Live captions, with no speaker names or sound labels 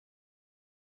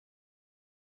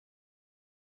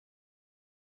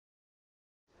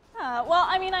Yeah, well,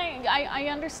 I mean, I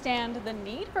understand the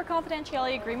need for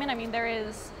confidentiality agreement. I mean, there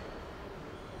is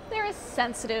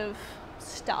sensitive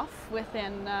stuff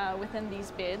within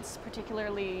these bids,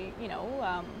 particularly,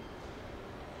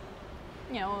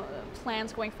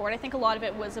 plans going forward. I think a lot of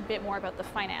it was a bit more about the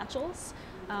financials,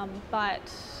 but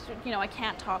I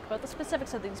can't talk about the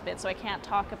specifics of these bids, so I can't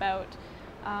talk about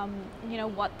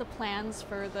what the plans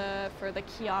for the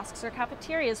kiosks or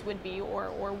cafeterias would be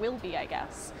or will be, I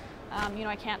guess.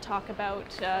 I can't talk about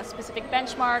specific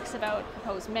benchmarks, about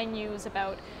proposed menus,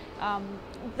 about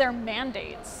their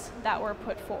mandates that were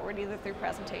put forward either through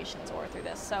presentations or through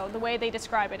this. So the way they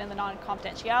describe it in the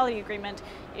non-confidentiality agreement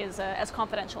is as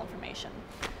confidential information.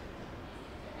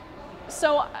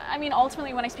 So, I mean,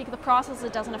 ultimately when I speak of the process,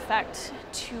 it doesn't affect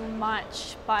too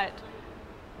much, but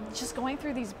just going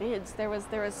through these bids, there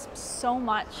was so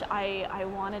much I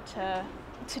wanted to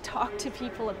talk to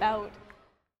people about.